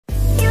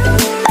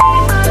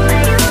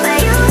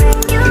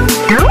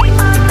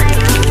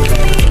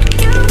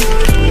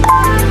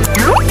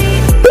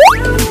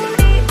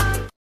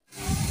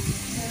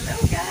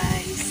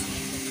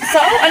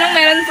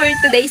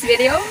today's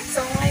video?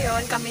 So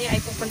ngayon, kami ay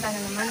pupunta na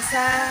naman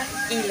sa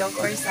ilog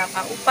or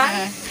sapa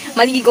upang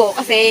maligo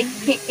kasi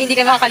hindi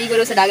kami makakaligo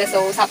sa dagat,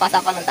 so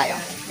sapa-sapa lang tayo.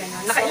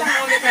 Ganun. Nakailang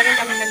ulit na rin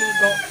kami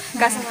naligo.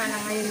 Kaso nga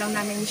lang ngayon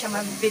lang namin siya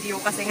mag-video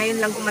kasi ngayon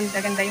lang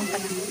gumanda-ganda yung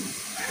panahon.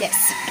 Yes.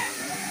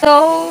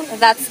 So,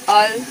 that's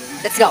all.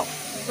 Let's go.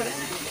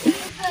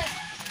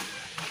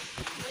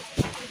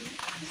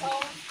 So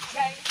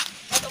guys,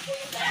 ito po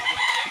yung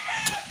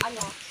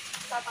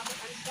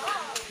sapamutan.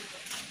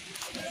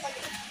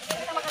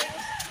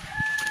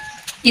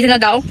 Dito na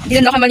daw.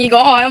 Dito na daw kami maligo.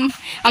 Oh,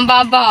 ang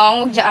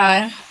babaw. Huwag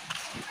dyan.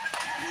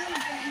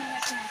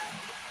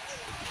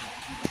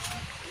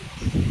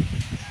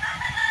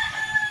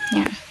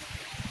 Yan.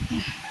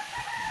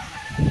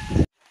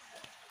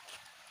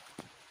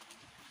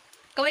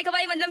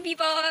 Kaway-kaway, madlang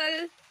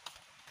people!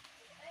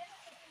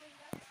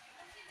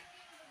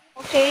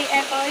 Okay,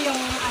 eto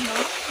yung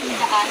yung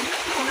daan.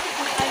 Kung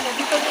nakikita nyo,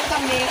 dito rin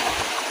kami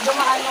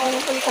dumaan nung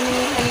huli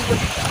kami naligo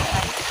dito.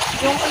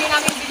 Yung huli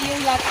namin video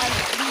lahat.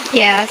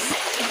 Yes.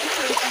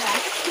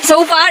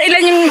 So far,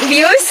 ilan yung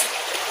views?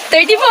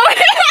 34!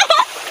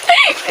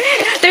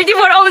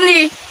 34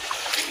 only!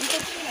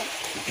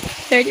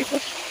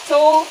 34.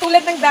 So,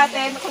 tulad ng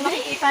dati, kung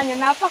nakikita nyo,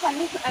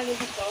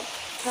 dito,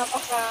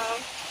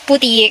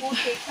 Putik.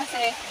 putik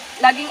kasi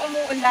laging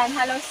umuulan.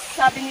 Halos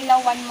sabi nila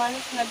 1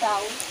 month na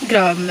daw.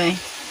 Grabe.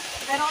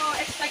 Pero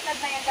expected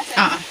na yan kasi,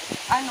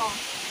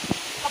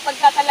 kapag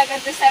ka talaga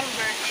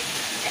December,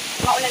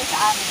 maulan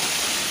sa amin.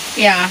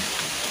 Yeah.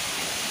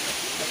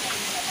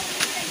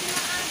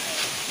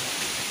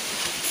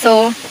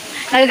 So,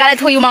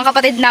 nagagalit ho yung mga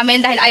kapatid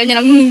namin dahil ayaw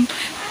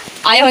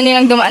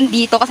nilang dumaan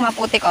dito kasi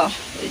maputik, oh.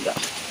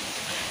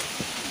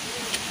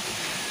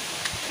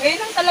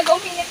 Ngayon lang talaga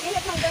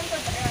uminit-init ng ganito,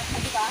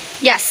 di ba?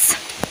 Yes.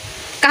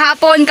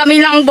 Kahapon, kami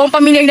lang buong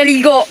pamilyang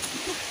naligo.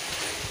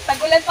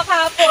 Tagulan pa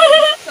kahapon.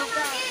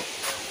 Sobra.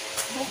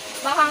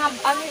 Baka nga,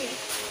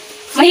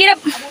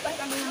 Mahirap. abutan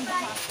kami ng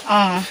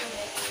baka.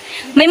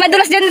 May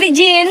madulas dyan,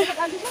 Regine.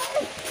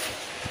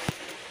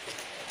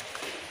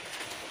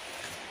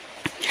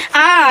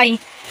 Ay.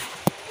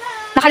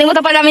 Nakalimutan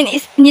pa namin,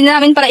 hindi na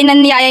namin pala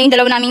inaniyaya yung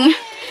dalawa naming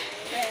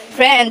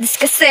friends.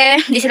 Kasi,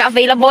 hindi sila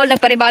available,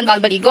 nagparibahan, bawal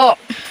baligo.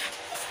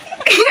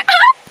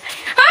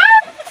 Ha?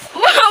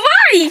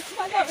 Why?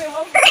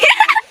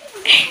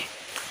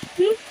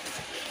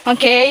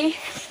 Okay.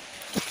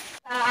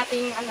 Sa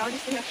ating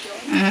destination,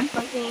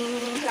 konting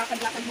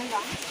lakad-lakad na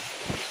lang.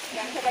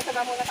 Yan,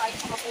 sabay-sabay muna tayo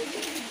sa Maputo.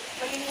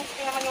 Malilinis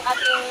ko naman yung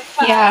ating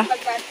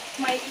pagkat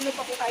may ilog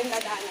pa po tayong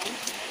dadaanan.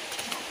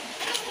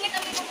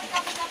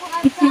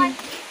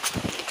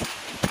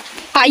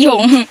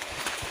 Payong.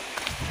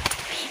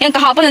 Yan,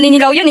 kahapon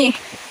naninilaw yan eh.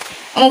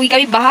 Umuwi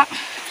kami baha.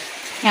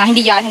 Yan,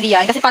 hindi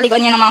yan. Kasi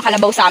paliguan yan ng mga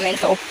kalabaw sa amin.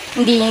 So,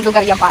 hindi yung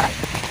lugar yan para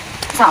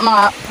sa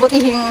mga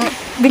butihing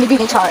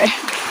binibini char.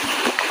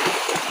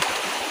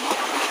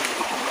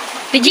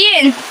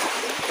 Regine!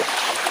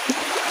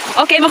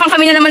 Okay, mukhang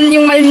kami na naman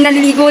yung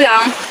naliligo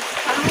lang.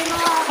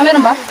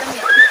 Meron ba?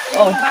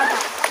 Oo.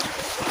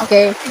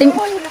 Okay.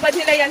 Hinubad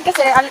nila yan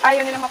kasi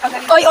ayaw nila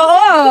mapagaling. Oy,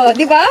 oo!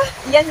 Di ba?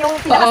 Yan yung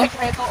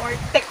pinaka-sekreto or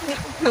technique.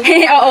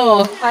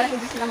 Oo. Para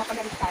hindi sila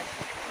mapagalitan.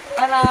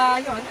 Para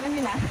yun, alam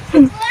nyo na.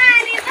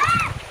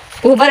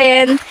 Uba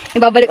rin.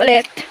 Ibabalik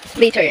ulit.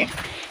 Later.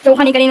 So,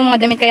 kani-kanino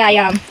mga damit kaya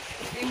yan?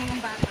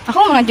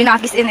 Ako, mga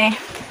junakis din eh.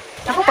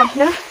 Ako, pag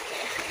na.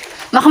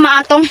 Baka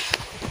maatong.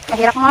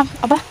 Mahirap nga.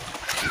 Aba.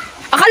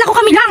 Akala ko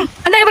kami lang.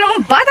 Ang dami ba ng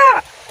mga bata?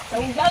 So,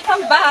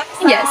 welcome back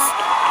sa Yes.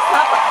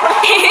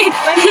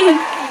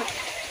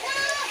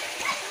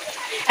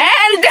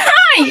 And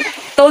hi!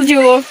 Told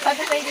you. How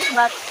to say this,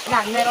 but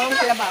yan, merong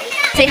kalabaw.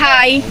 Say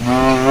hi.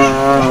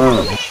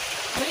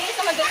 Malinis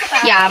naman doon sa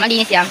taas. Yeah,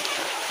 malinis yan.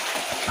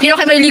 Hindi na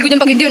kayo maliligo dyan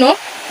pag hindi, no?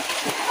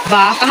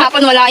 Ba,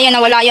 kahapon wala yan,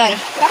 nawala yan.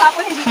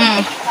 Kahapon hindi ko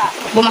nakita.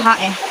 Bumaha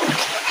eh.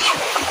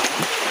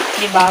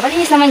 Diba?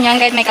 Malinis naman yan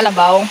kahit may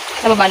kalabaw.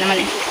 Sa baba naman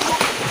eh.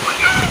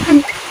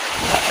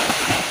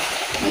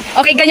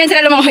 Okay, ganyan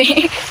sila lumangoy.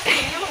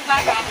 Yung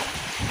baga.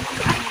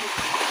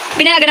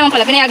 Pinayagan naman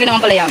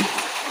pala yan.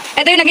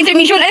 Ito yung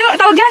nag-intermission. Ano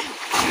tawag yan?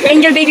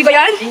 Angel baby ba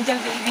yan? Angel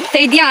baby.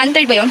 Third yan.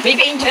 Third ba yun?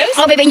 Baby angels?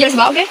 Oh, baby angels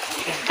ba? Okay.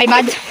 Ay,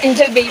 bad.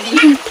 Angel baby.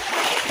 Okay.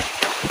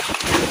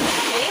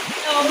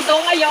 So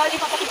ngayon,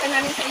 ipapakita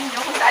namin sa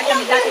inyo kung saan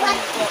kami dati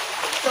nandito.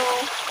 So,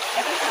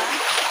 eto siya.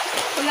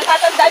 Kung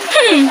natatandaan mo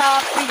sa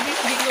previous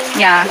video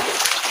niya. Yeah.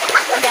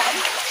 Ayan.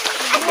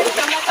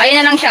 Ayun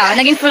na lang siya.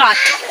 Naging flat.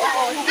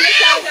 Oo, hindi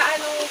siya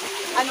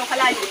gaano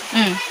kalayo.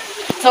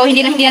 So,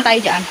 hindi na tayo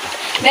dyan.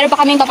 Meron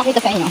pa kaming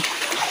papakita sa inyo.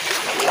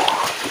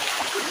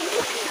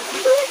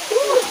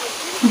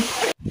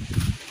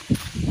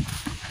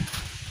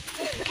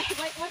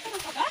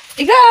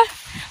 Tiga!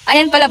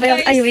 Ayan pala ba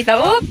yung... Ay, wait.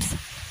 Oops!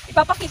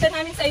 Ipapakita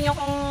namin sa inyo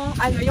kung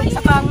yung isa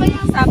pang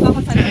sapa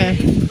kung saan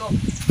naliligo.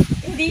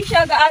 Hindi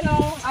siya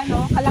gaano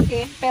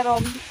kalaki,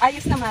 pero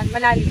ayos naman,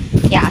 malalim.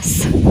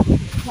 Yes.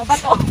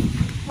 Mabato.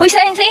 Uy,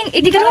 sayin.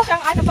 Hindi ka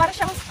Para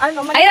siyang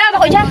Ay, raba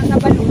ko dyan. Na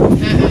balon.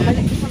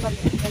 Maliit na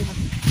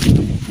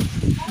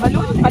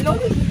balon. Balon.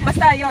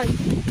 Basta yun.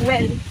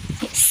 Well.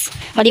 Yes.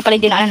 Mali pala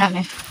yung dinaanan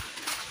namin.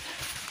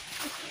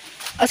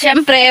 O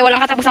syempre,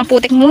 walang katapos ang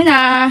putik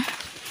muna.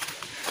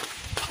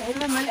 Ayun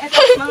naman, ito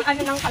mga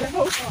ano ng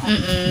kalabaw.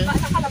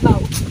 Basta kalabaw.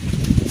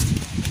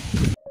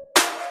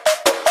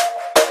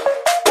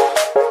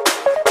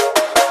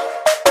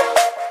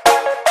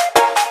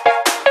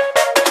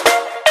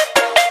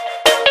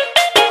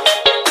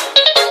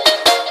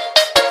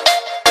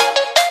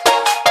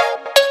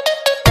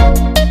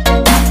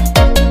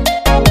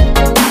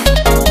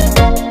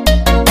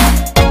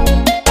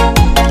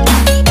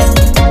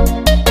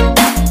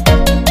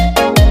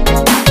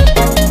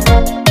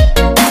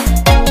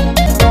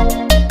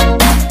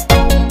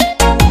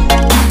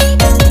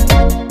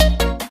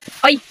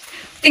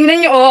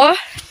 Tingnan nyo, oh.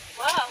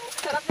 Wow,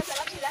 sarap na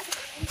sarap sila sa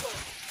tingin ko.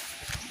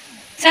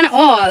 Sana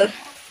all.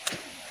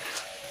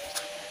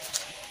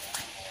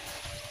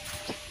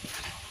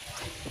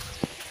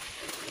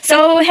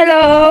 So,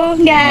 hello,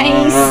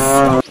 guys.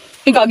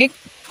 Gagik.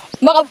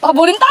 Baka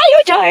habulin tayo,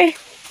 Char.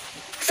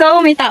 So,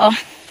 may tao.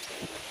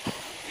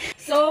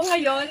 So,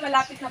 ngayon,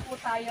 malapit na po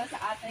tayo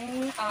sa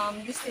ating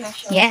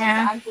destination.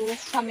 Yeah. Saan po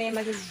kami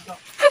maliligo.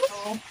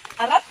 So,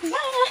 arat na!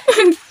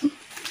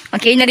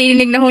 Okay,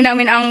 narinig na ho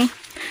namin ang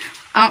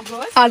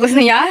agos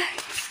niya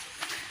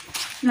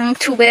ng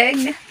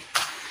tubig.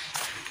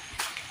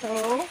 So,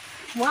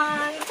 1,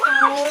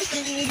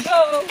 2, 3,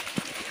 go!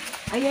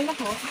 Ayan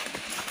ako.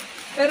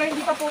 Pero hindi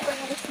pa po tayo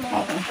gusto.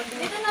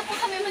 Dito na po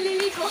kami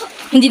maliligo.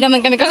 Hindi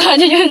naman kami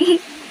kakanya yun.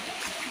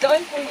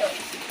 Doon po yun.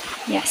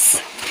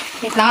 Yes.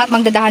 Wait lang at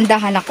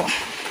magdadahan-dahan ako.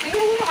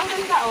 Tingnan nyo ang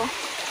ganda, oh.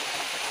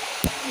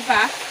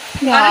 Diba?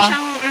 Yeah. Para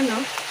siyang,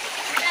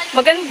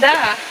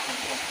 maganda.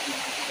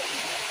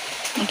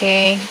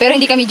 Okay. Pero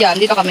hindi kami dyan.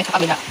 Dito kami sa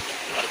kabila.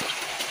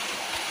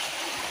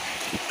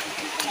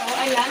 So,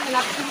 ayan.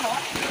 Malapit na ako.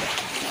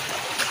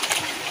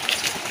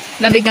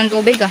 Labig ng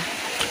tubig, ah.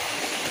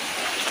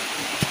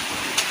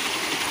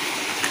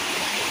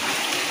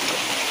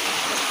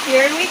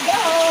 Here we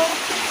go!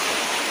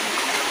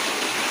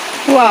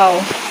 Wow.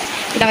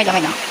 Wait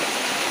lang.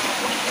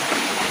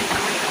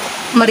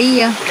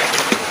 Maria.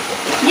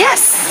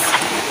 Yes!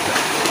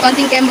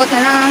 Konting kembot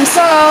na lang.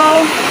 So,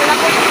 Ito na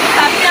po yung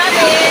sabi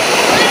namin.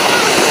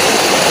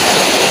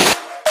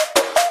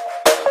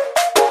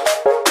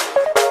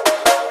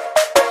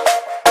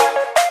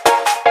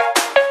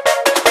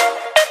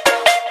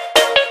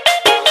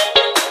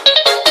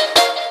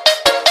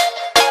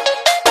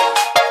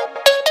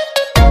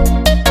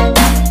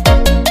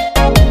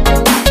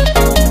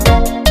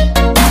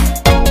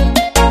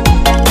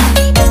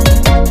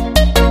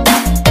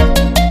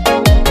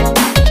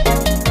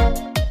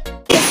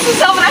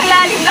 Sobrang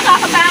lalim,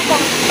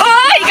 nakakatakot.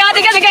 oy! Kati.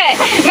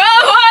 Go!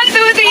 1,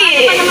 2,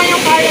 3! Ano naman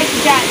yung carrots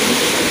dyan?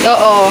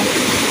 Oo.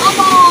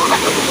 Opo!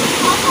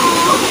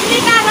 Hindi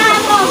ka na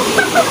ako!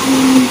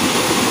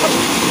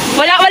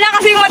 Wala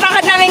kasi yung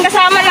matangkad namin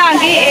kasama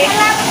lagi eh.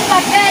 Wala akong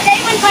baga,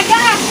 Diamond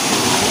baga!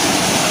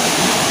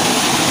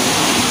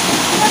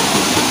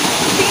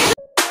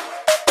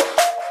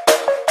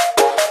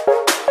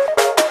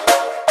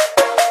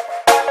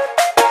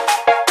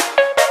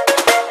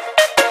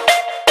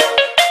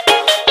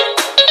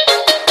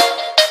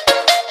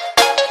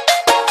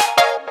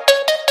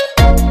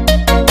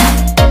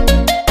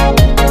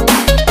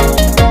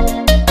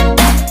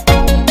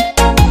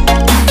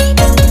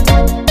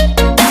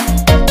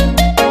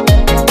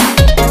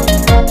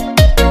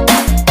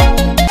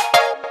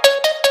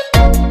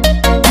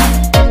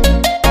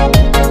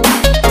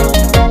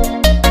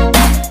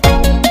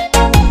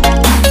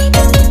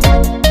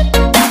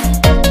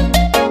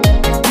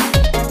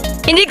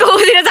 Hindi ko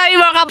sinasabi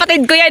mga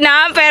kapatid ko yan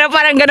ha, pero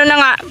parang gano'n na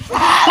nga.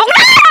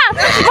 Bukla!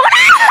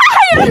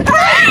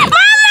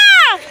 Mama!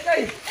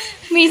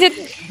 Misit.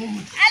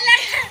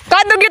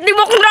 Kadugit ni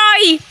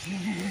Buknoy!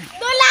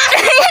 Tula!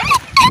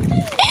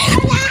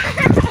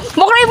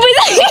 Buknoy po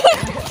ito!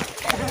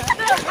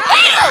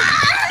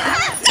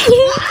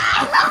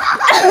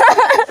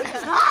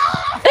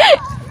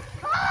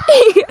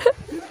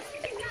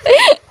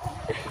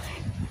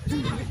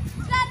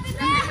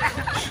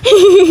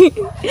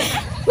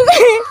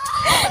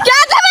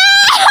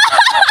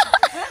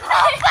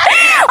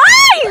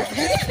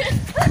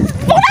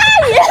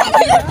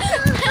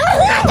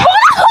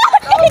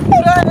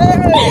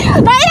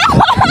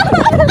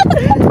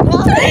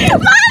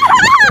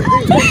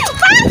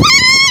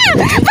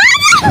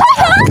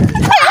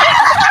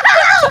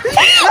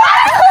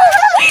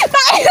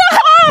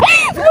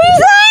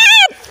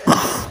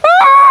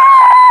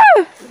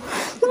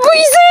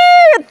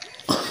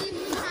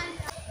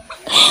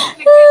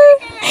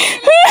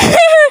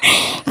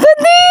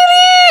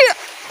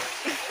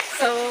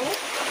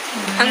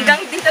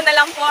 Hanggang dito na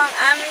lang po ang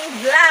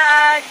aming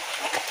vlog.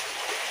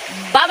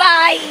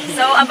 Bye-bye!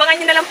 So, abangan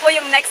nyo na lang po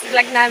yung next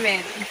vlog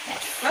namin.